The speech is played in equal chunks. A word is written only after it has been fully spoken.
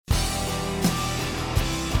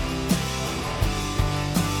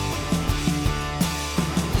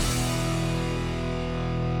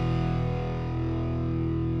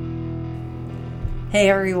Hey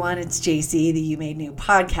everyone, it's JC, the You Made New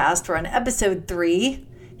podcast. We're on episode 3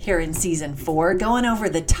 here in season 4, going over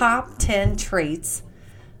the top 10 traits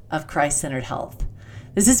of Christ-centered health.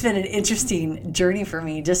 This has been an interesting journey for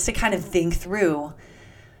me just to kind of think through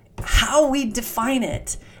how we define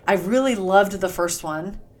it. I really loved the first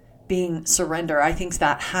one being surrender. I think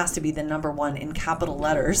that has to be the number one in capital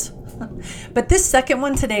letters. But this second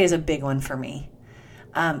one today is a big one for me.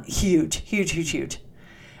 Huge.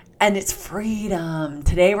 And it's freedom.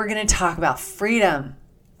 Today we're going to talk about freedom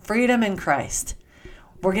in Christ.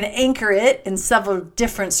 We're going to anchor it in several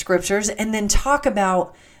different scriptures and then talk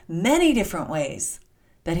about many different ways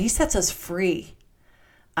that he sets us free.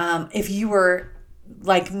 If you were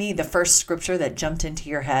like me, the first scripture that jumped into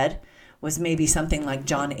your head was maybe something like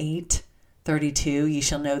John 8:32. "Ye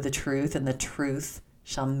shall know the truth, and the truth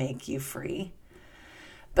shall make you free."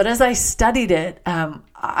 But as I studied it,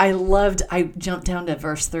 I jumped down to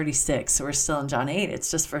verse 36. So we're still in John 8. It's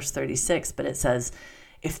just verse 36, but it says,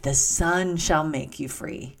 "If the Son shall make you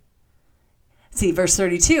free." See, verse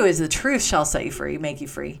 32 is the truth shall set you free, make you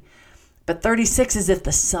free. But 36 is if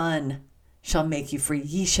the Son shall make you free,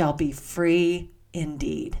 ye shall be free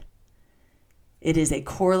indeed. It is a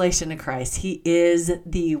correlation to Christ. He is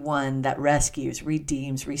the one that rescues,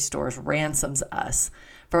 redeems, restores, ransoms us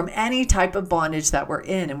from any type of bondage that we're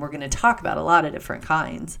in. And we're going to talk about a lot of different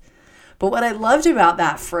kinds. But what I loved about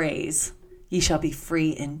that phrase, ye shall be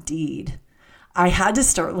free indeed, I had to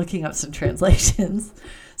start looking up some translations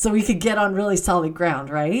so we could get on really solid ground,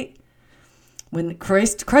 right? When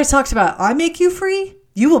Christ talks about, I make you free,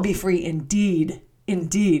 you will be free indeed.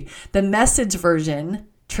 Indeed. The Message version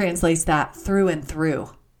translates that through and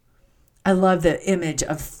through. I love the image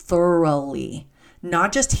of thoroughly,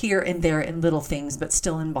 not just here and there in little things, but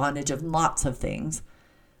still in bondage of lots of things.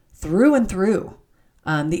 Through and through.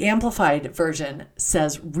 The Amplified version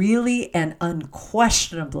says really and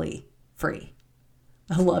unquestionably free.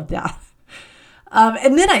 I love that.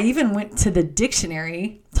 And then I even went to the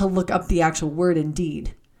dictionary to look up the actual word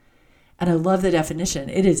indeed. And I love the definition.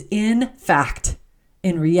 It is in fact,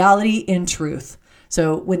 in reality, in truth.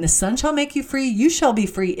 So when the Son shall make you free, you shall be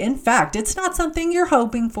free. In fact, it's not something you're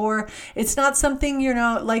hoping for. It's not something you're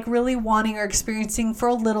not like really wanting or experiencing for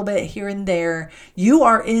a little bit here and there. You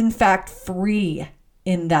are in fact free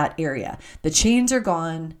in that area. The chains are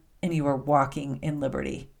gone and you are walking in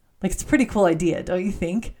liberty. Like, it's a pretty cool idea, don't you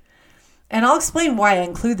think? And I'll explain why I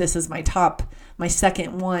include this as my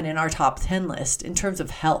second one in our top 10 list in terms of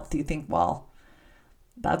health. You think, well,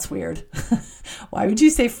 that's weird. Why would you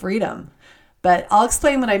say freedom? But I'll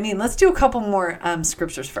explain what I mean. Let's do a couple more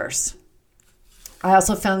scriptures first. I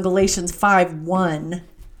also found Galatians 5:1.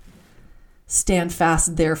 "Stand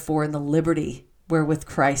fast, therefore, in the liberty wherewith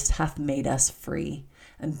Christ hath made us free,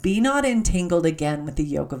 and be not entangled again with the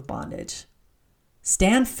yoke of bondage."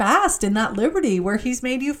 Stand fast in that liberty where he's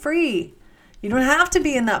made you free. You don't have to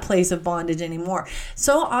be in that place of bondage anymore.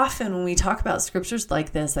 So often when we talk about scriptures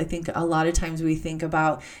like this, I think a lot of times we think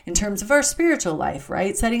about in terms of our spiritual life,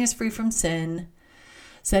 right? Setting us free from sin,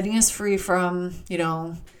 setting us free from,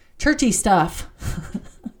 churchy stuff.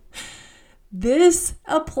 This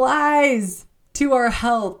applies to our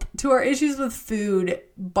health, to our issues with food,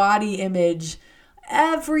 body image,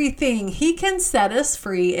 everything. He can set us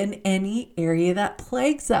free in any area that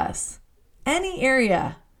plagues us. Any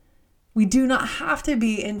area. We do not have to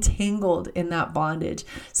be entangled in that bondage.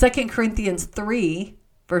 2 Corinthians 3,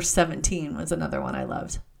 verse 17 was another one I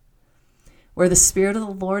loved. "Where the Spirit of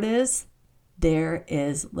the Lord is, there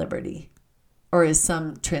is liberty." Or as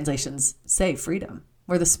some translations say, freedom.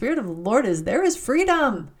 Where the Spirit of the Lord is, there is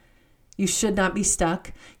freedom. You should not be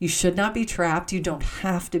stuck. You should not be trapped. You don't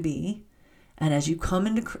have to be. And as you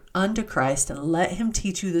come unto Christ and let him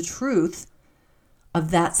teach you the truth of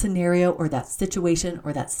that scenario or that situation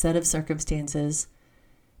or that set of circumstances,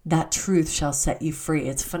 that truth shall set you free.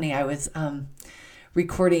 It's funny, I was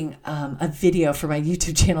recording a video for my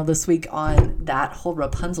YouTube channel this week on that whole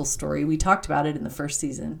Rapunzel story. We talked about it in the first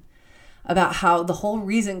season, about how the whole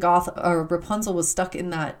reason Rapunzel was stuck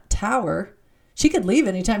in that tower, she could leave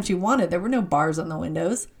anytime she wanted. There were no bars on the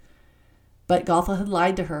windows. But Gothel had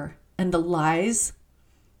lied to her, and the lies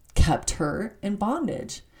kept her in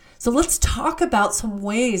bondage. So let's talk about some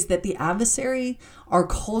ways that the adversary, our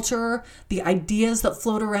culture, the ideas that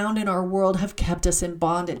float around in our world have kept us in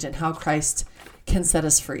bondage and how Christ can set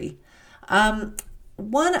us free.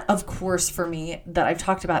 One, of course, for me that I've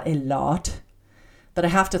talked about a lot, but I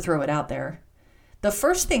have to throw it out there. The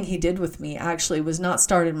first thing he did with me actually was not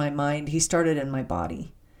start in my mind. He started in my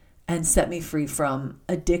body and set me free from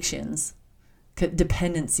addictions,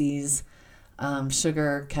 dependencies,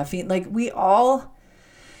 sugar, caffeine. Like we all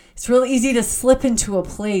it's real easy to slip into a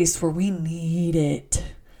place where we need it.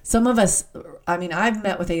 Some of us, I've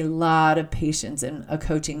met with a lot of patients in a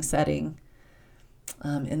coaching setting,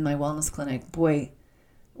 in my wellness clinic. Boy,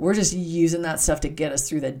 we're just using that stuff to get us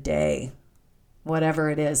through the day, whatever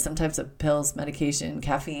it is. Sometimes it's pills, medication,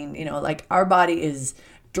 caffeine, like our body is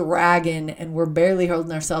dragging and we're barely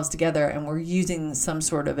holding ourselves together, and we're using some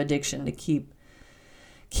sort of addiction to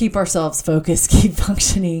keep ourselves focused, keep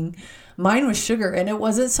functioning. Mine was sugar, and it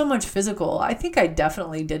wasn't so much physical. I think I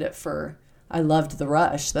definitely did it I loved the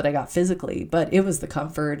rush that I got physically, but it was the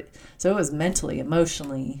comfort. So it was mentally,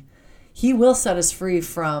 emotionally. He will set us free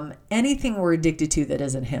from anything we're addicted to that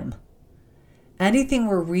isn't him. Anything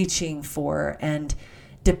we're reaching for and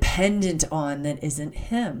dependent on that isn't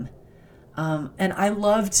him. And I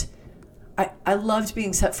loved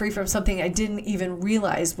being set free from something I didn't even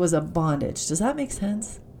realize was a bondage. Does that make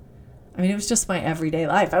sense? It was just my everyday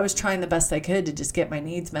life. I was trying the best I could to just get my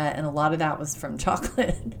needs met, and a lot of that was from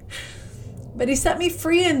chocolate. But he set me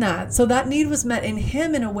free in that. So that need was met in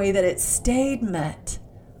him in a way that it stayed met.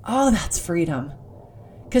 Oh, that's freedom.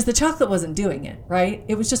 Because the chocolate wasn't doing it, right?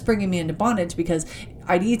 It was just bringing me into bondage because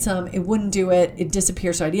I'd eat some, it wouldn't do it, it'd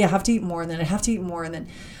disappear. So I'd have to eat more, and then I'd have to eat more, and then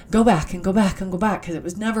go back and go back and go back because it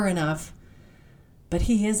was never enough. But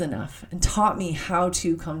he is enough, and taught me how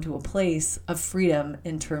to come to a place of freedom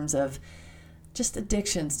in terms of just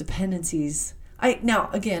addictions, dependencies. I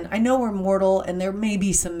know we're mortal, and there may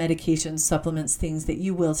be some medications, supplements, things that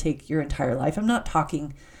you will take your entire life. I'm not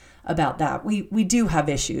talking about that. We do have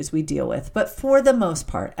issues we deal with, but for the most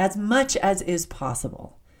part, as much as is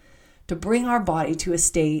possible, to bring our body to a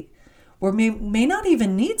state where we may not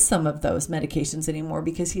even need some of those medications anymore,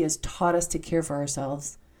 because he has taught us to care for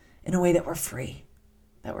ourselves in a way that we're free.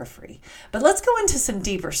 But let's go into some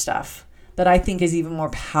deeper stuff that I think is even more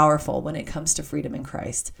powerful when it comes to freedom in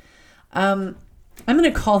Christ. I'm going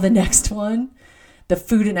to call the next one the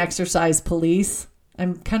food and exercise police.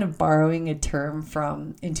 I'm kind of borrowing a term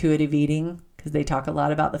from intuitive eating because they talk a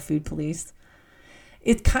lot about the food police.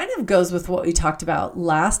 It kind of goes with what we talked about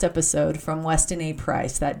last episode from Weston A.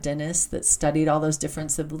 Price, that dentist that studied all those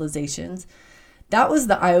different civilizations. That was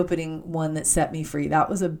the eye-opening one that set me free. That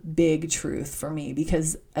was a big truth for me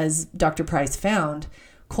because, as Dr. Price found,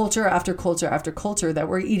 culture after culture after culture that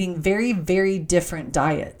were eating very, very different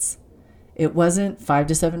diets. It wasn't 5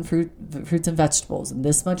 to 7 fruits and vegetables and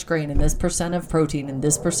this much grain and this % of protein and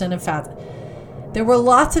this % of fat. There were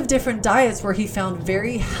lots of different diets where he found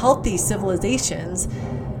very healthy civilizations,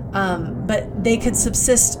 but they could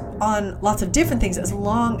subsist on lots of different things as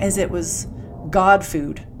long as it was God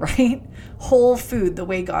food, right? Whole food, the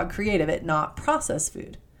way God created it, not processed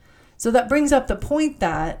food. So that brings up the point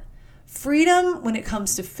that freedom when it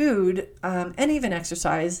comes to food and even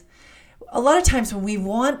exercise, a lot of times when we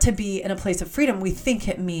want to be in a place of freedom, we think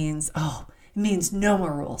it means no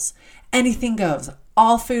more rules. Anything goes.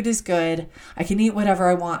 All food is good. I can eat whatever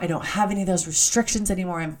I want. I don't have any of those restrictions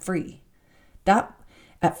anymore. I'm free. That,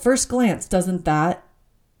 at first glance, isn't that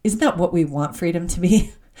what we want freedom to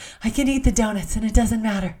be? I can eat the donuts and it doesn't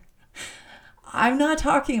matter. I'm not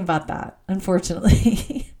talking about that,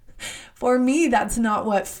 unfortunately. For me, that's not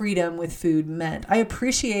what freedom with food meant. I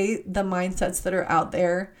appreciate the mindsets that are out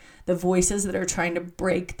there, the voices that are trying to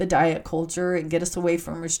break the diet culture and get us away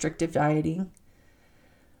from restrictive dieting.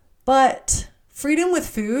 But freedom with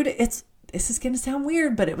food, this is going to sound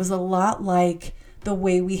weird, but it was a lot like the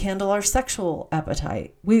way we handle our sexual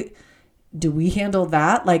appetite. Do we handle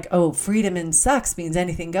that like, freedom in sex means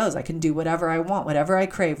anything goes. I can do whatever I want, whatever I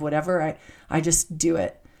crave, whatever I just do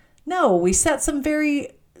it. No, we set some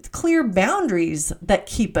very clear boundaries that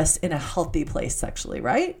keep us in a healthy place sexually,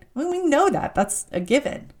 right? We know that. That's a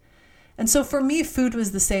given. And so for me, food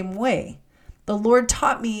was the same way. The Lord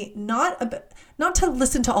taught me not to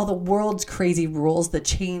listen to all the world's crazy rules that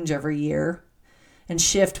change every year and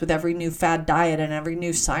shift with every new fad diet and every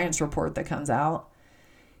new science report that comes out.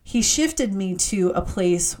 He shifted me to a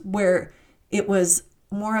place where it was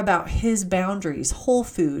more about his boundaries, whole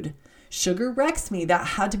food. Sugar wrecks me. That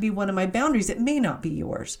had to be one of my boundaries. It may not be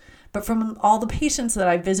yours. But from all the patients that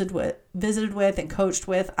I visited with and coached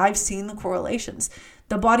with, I've seen the correlations.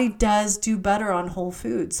 The body does do better on whole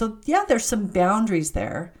food. So yeah, there's some boundaries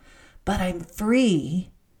there, but I'm free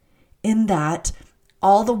in that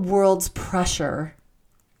all the world's pressure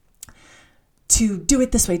to do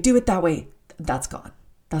it this way, do it that way, that's gone.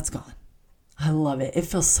 That's gone. I love it. It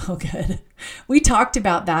feels so good. We talked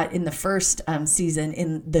about that in the first season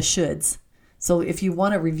in the shoulds. So if you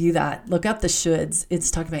want to review that, look up the shoulds. It's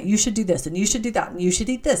talking about you should do this and you should do that and you should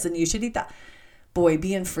eat this and you should eat that. Boy,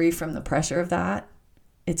 being free from the pressure of that,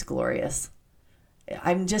 it's glorious.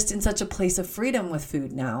 I'm just in such a place of freedom with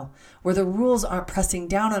food now, where the rules aren't pressing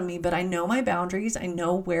down on me, but I know my boundaries. I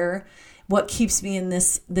know what keeps me in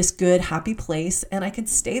this good, happy place, and I can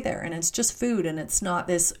stay there. And it's just food, and it's not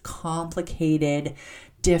this complicated,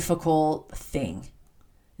 difficult thing.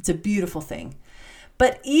 It's a beautiful thing.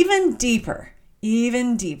 But even deeper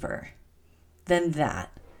than that,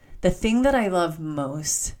 the thing that I love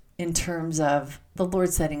most in terms of the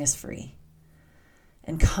Lord setting us free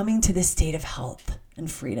and coming to this state of health and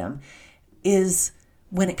freedom is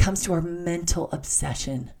when it comes to our mental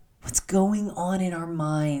obsession, what's going on in our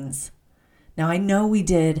minds. Now, I know we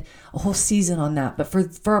did a whole season on that, but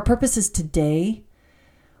for our purposes today,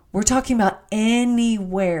 we're talking about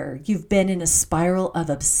anywhere you've been in a spiral of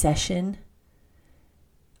obsession.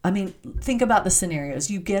 I mean, think about the scenarios.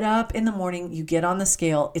 You get up in the morning, you get on the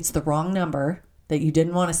scale, it's the wrong number that you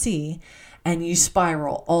didn't want to see, and you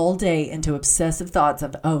spiral all day into obsessive thoughts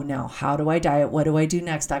of, oh, now how do I diet? What do I do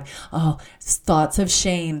next time? Oh, thoughts of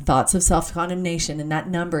shame, thoughts of self-condemnation, and that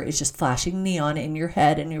number is just flashing neon in your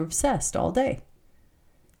head, and you're obsessed all day.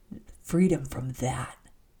 Freedom from that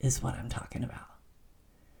is what I'm talking about.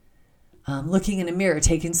 Looking in a mirror,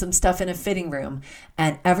 taking some stuff in a fitting room,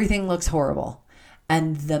 and everything looks horrible.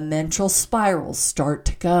 And the mental spirals start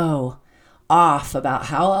to go off about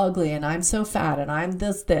how ugly, and I'm so fat, and I'm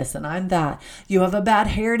this, and I'm that. You have a bad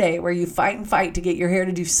hair day where you fight to get your hair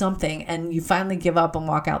to do something, and you finally give up and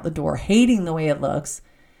walk out the door hating the way it looks.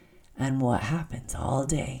 And what happens all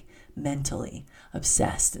day? Mentally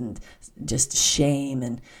obsessed and just shame,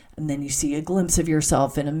 and then you see a glimpse of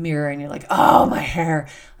yourself in a mirror and you're like, oh, my hair.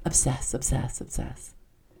 Obsess.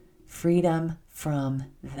 Freedom from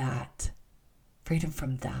that. Freedom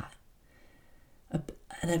from that.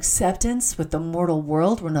 An acceptance with the mortal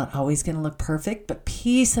world. We're not always going to look perfect, but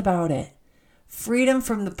peace about it. Freedom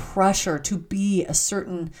from the pressure to be a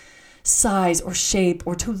certain size or shape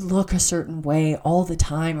or to look a certain way all the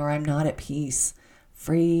time, or I'm not at peace.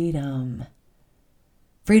 Freedom.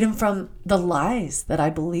 Freedom from the lies that I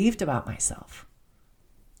believed about myself.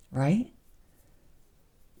 Right?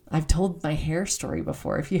 I've told my hair story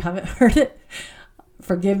before. If you haven't heard it,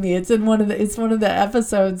 forgive me. It's one of the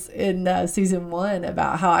episodes in season 1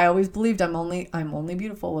 about how I always believed I'm only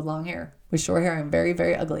beautiful with long hair. With short hair, I'm very,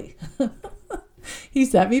 very ugly. He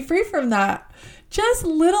set me free from that. Just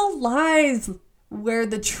little lies where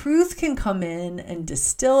the truth can come in and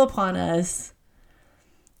distill upon us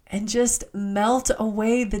and just melt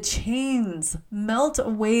away the chains, melt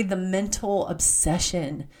away the mental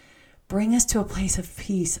obsession, bring us to a place of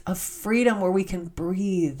peace, of freedom where we can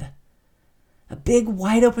breathe. A big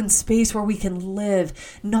wide open space where we can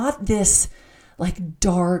live, not this like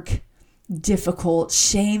dark, difficult,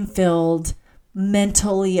 shame-filled,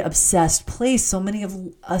 mentally obsessed place so many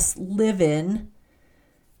of us live in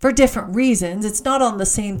for different reasons. It's not on the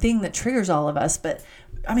same thing that triggers all of us, but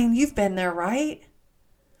I mean, you've been there, right?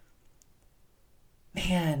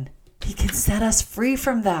 Man, he can set us free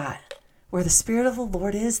from that. Where the Spirit of the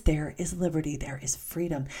Lord is, there is liberty, there is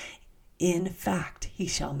freedom. In fact, he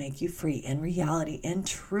shall make you free. In reality, in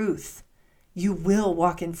truth, you will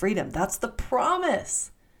walk in freedom. That's the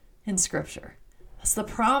promise in Scripture. That's the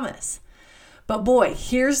promise. But boy,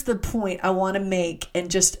 here's the point I want to make and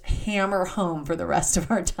just hammer home for the rest of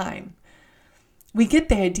our time. We get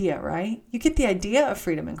the idea, right? You get the idea of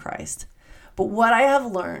freedom in Christ. But what I have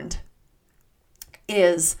learned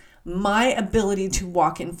is my ability to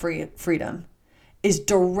walk in freedom is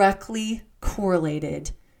directly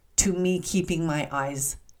correlated to me keeping my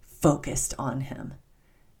eyes focused on him.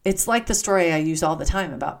 It's like the story I use all the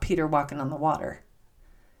time about Peter walking on the water.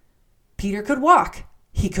 Peter could walk.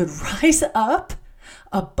 He could rise up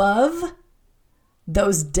above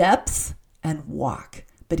those depths and walk,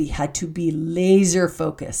 but he had to be laser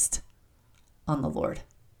focused on the Lord.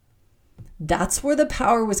 That's where the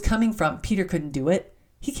power was coming from. Peter couldn't do it.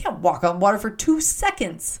 He can't walk on water for 2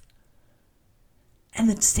 seconds. And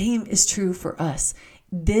the same is true for us.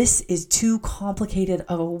 This is too complicated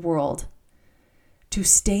of a world. To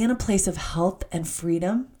stay in a place of health and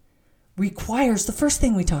freedom requires the first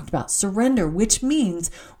thing we talked about, surrender, which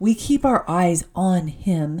means we keep our eyes on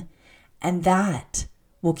him, and that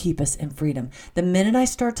will keep us in freedom. The minute I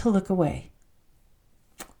start to look away,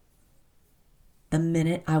 the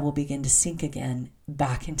minute I will begin to sink again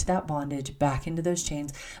back into that bondage, back into those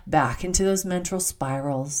chains, back into those mental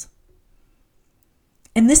spirals.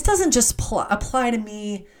 And this doesn't just apply to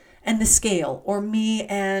me and the scale, or me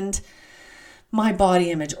and my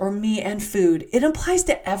body image, or me and food. It applies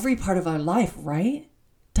to every part of our life, right?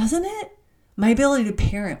 Doesn't it? My ability to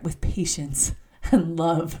parent with patience and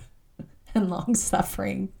love and long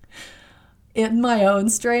suffering in my own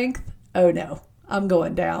strength. Oh no, I'm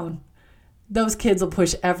going down. Those kids will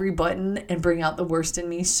push every button and bring out the worst in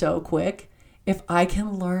me so quick. If I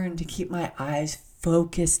can learn to keep my eyes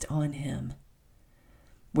focused on him,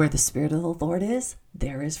 where the Spirit of the Lord is,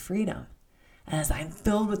 there is freedom. And as I'm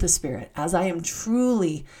filled with the Spirit, as I am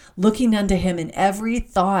truly looking unto him in every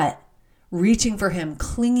thought, reaching for him,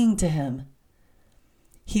 clinging to him,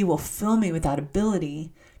 he will fill me with that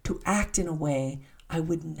ability to act in a way I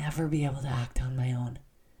would never be able to act on my own.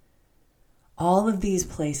 All of these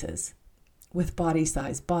places, with body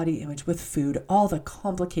size, body image, with food, all the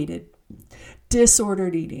complicated,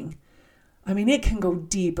 disordered eating. I mean, it can go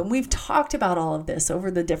deep, and we've talked about all of this over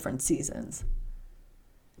the different seasons.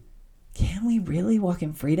 Can we really walk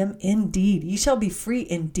in freedom? Indeed, ye shall be free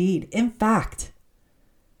indeed. In fact,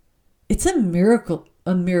 it's a miracle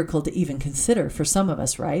to even consider for some of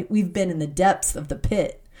us, right? We've been in the depths of the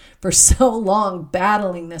pit for so long,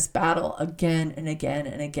 battling this battle again and again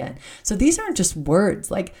and again. So these aren't just words.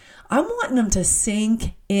 Like, I'm wanting them to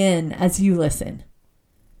sink in as you listen.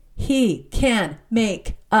 He can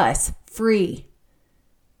make us free.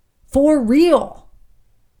 For real.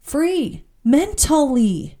 Free.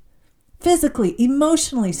 Mentally, physically,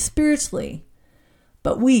 emotionally, spiritually.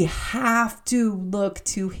 But we have to look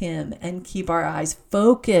to him and keep our eyes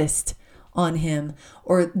focused on him,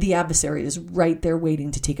 or the adversary is right there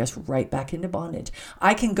waiting to take us right back into bondage.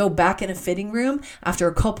 I can go back in a fitting room after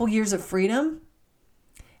a couple years of freedom,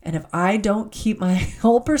 and if I don't keep my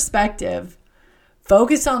whole perspective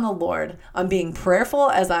focused on the Lord, on being prayerful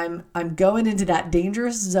as I'm going into that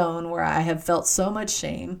dangerous zone where I have felt so much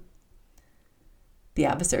shame, the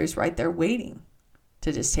adversary is right there waiting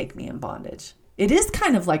to just take me in bondage. It is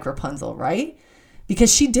kind of like Rapunzel, right?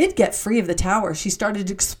 Because she did get free of the tower. She started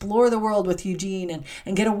to explore the world with Eugene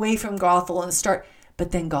and get away from Gothel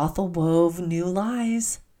but then Gothel wove new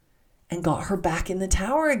lies and got her back in the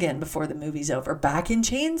tower again before the movie's over, back in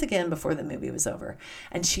chains again before the movie was over.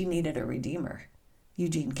 And she needed a redeemer.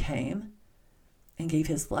 Eugene came and gave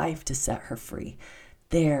his life to set her free.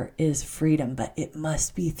 There is freedom, but it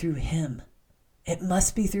must be through him. It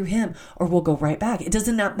must be through him, or we'll go right back. It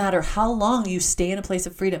doesn't matter how long you stay in a place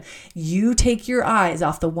of freedom. You take your eyes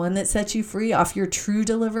off the one that sets you free, off your true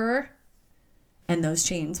deliverer, and those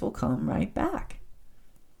chains will come right back.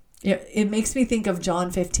 It makes me think of John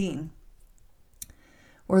 15,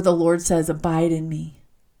 where the Lord says, abide in me.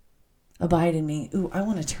 Abide in me. Ooh, I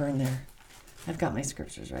want to turn there. I've got my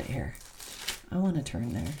scriptures right here. I want to turn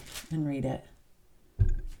there and read it.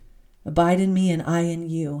 Abide in me and I in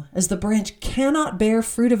you, as the branch cannot bear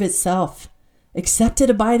fruit of itself, except it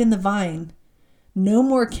abide in the vine. No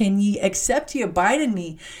more can ye, except ye abide in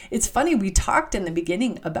me. It's funny, we talked in the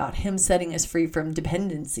beginning about him setting us free from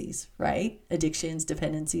dependencies, right? Addictions,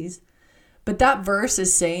 dependencies. But that verse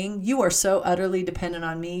is saying, you are so utterly dependent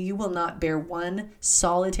on me, you will not bear one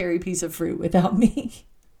solitary piece of fruit without me.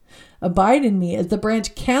 Abide in me, as the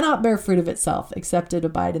branch cannot bear fruit of itself, except it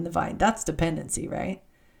abide in the vine. That's dependency, right?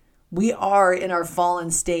 We are in our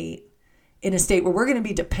fallen state, in a state where we're going to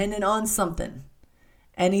be dependent on something.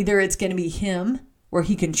 And either it's going to be him, where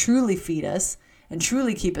he can truly feed us and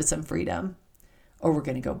truly keep us in freedom, or we're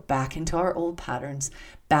going to go back into our old patterns,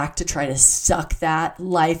 back to try to suck that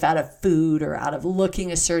life out of food or out of looking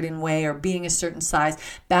a certain way or being a certain size,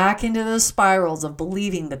 back into those spirals of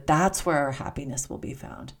believing that that's where our happiness will be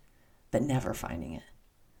found, but never finding it.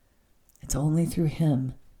 It's only through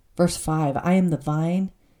him. Verse 5, I am the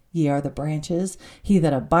vine, ye are the branches. He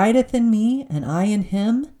that abideth in me, and I in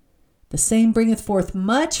him, the same bringeth forth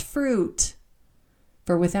much fruit.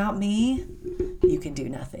 For without me, you can do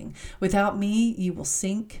nothing. Without me, you will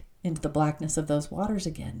sink into the blackness of those waters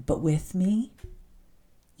again. But with me,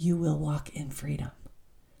 you will walk in freedom.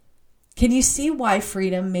 Can you see why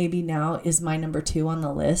freedom maybe now is my number 2 on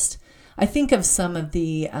the list? I think of some of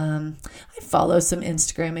the, I follow some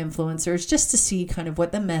Instagram influencers just to see kind of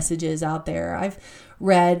what the message is out there. I've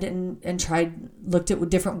read and looked at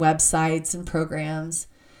different websites and programs.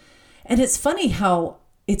 And it's funny how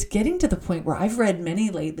it's getting to the point where I've read many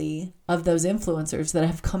lately of those influencers that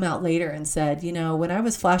have come out later and said, you know, when I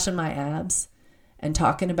was flashing my abs and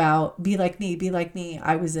talking about be like me,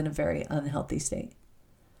 I was in a very unhealthy state.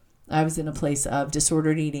 I was in a place of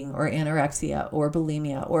disordered eating or anorexia or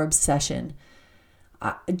bulimia or obsession.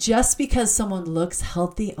 Just because someone looks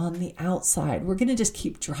healthy on the outside, we're going to just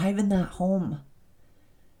keep driving that home.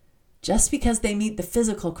 Just because they meet the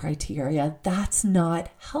physical criteria, that's not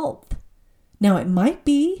health. Now, it might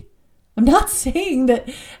be. I'm not saying that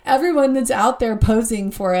everyone that's out there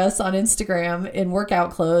posing for us on Instagram in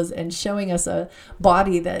workout clothes and showing us a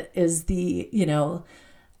body that is the,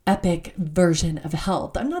 epic version of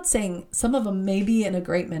health. I'm not saying some of them may be in a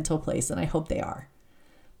great mental place, and I hope they are.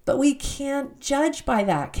 But we can't judge by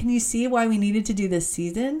that. Can you see why we needed to do this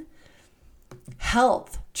season?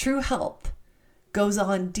 Health, true health, goes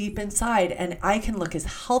on deep inside, and I can look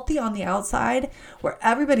as healthy on the outside where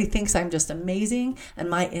everybody thinks I'm just amazing, and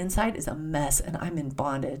my inside is a mess, and I'm in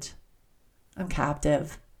bondage. I'm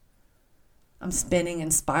captive. I'm spinning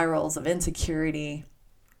in spirals of insecurity.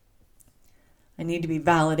 I need to be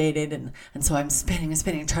validated, and so I'm spinning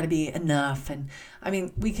and trying to be enough. And I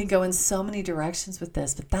mean, we could go in so many directions with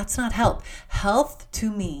this, but that's not health. Health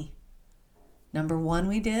to me, number one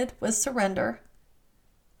we did was surrender.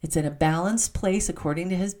 It's in a balanced place according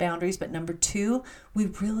to his boundaries. But number two, we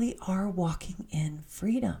really are walking in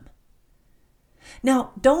freedom.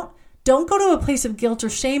 Now, don't go to a place of guilt or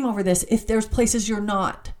shame over this if there's places you're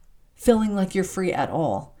not feeling like you're free at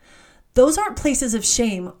all. Those aren't places of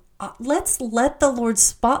shame. Let's let the Lord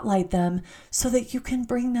spotlight them so that you can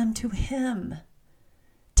bring them to him.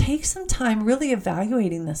 Take some time really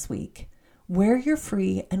evaluating this week where you're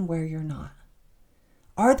free and where you're not.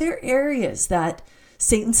 Are there areas that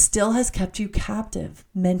Satan still has kept you captive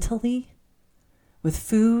mentally, with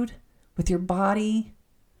food, with your body,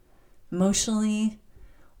 emotionally?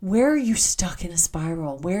 Where are you stuck in a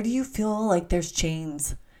spiral? Where do you feel like there's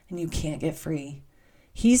chains and you can't get free?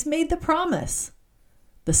 He's made the promise.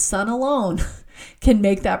 The Son alone can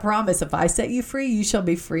make that promise. If I set you free, you shall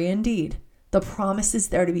be free indeed. The promise is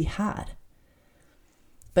there to be had.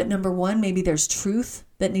 But number one, maybe there's truth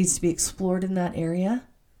that needs to be explored in that area.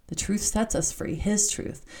 The truth sets us free, his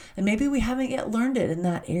truth. And maybe we haven't yet learned it in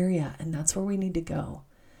that area, and that's where we need to go.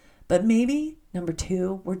 But maybe, number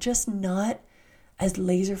two, we're just not as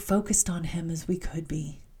laser focused on him as we could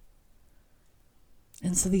be.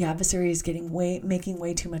 And so the adversary is making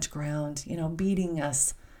way too much ground, beating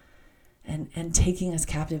us and taking us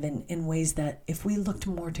captive in ways that if we looked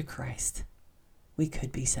more to Christ, we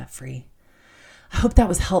could be set free. I hope that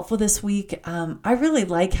was helpful this week. I really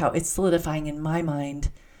like how it's solidifying in my mind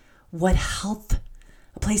what health,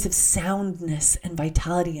 a place of soundness and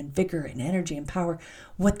vitality and vigor and energy and power,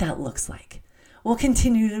 what that looks like. We'll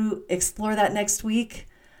continue to explore that next week.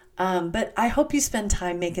 But I hope you spend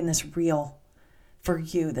time making this real for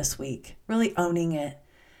you this week, really owning it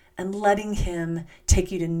and letting him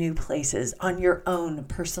take you to new places on your own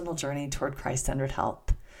personal journey toward Christ-centered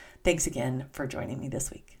health. Thanks again for joining me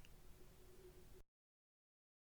this week.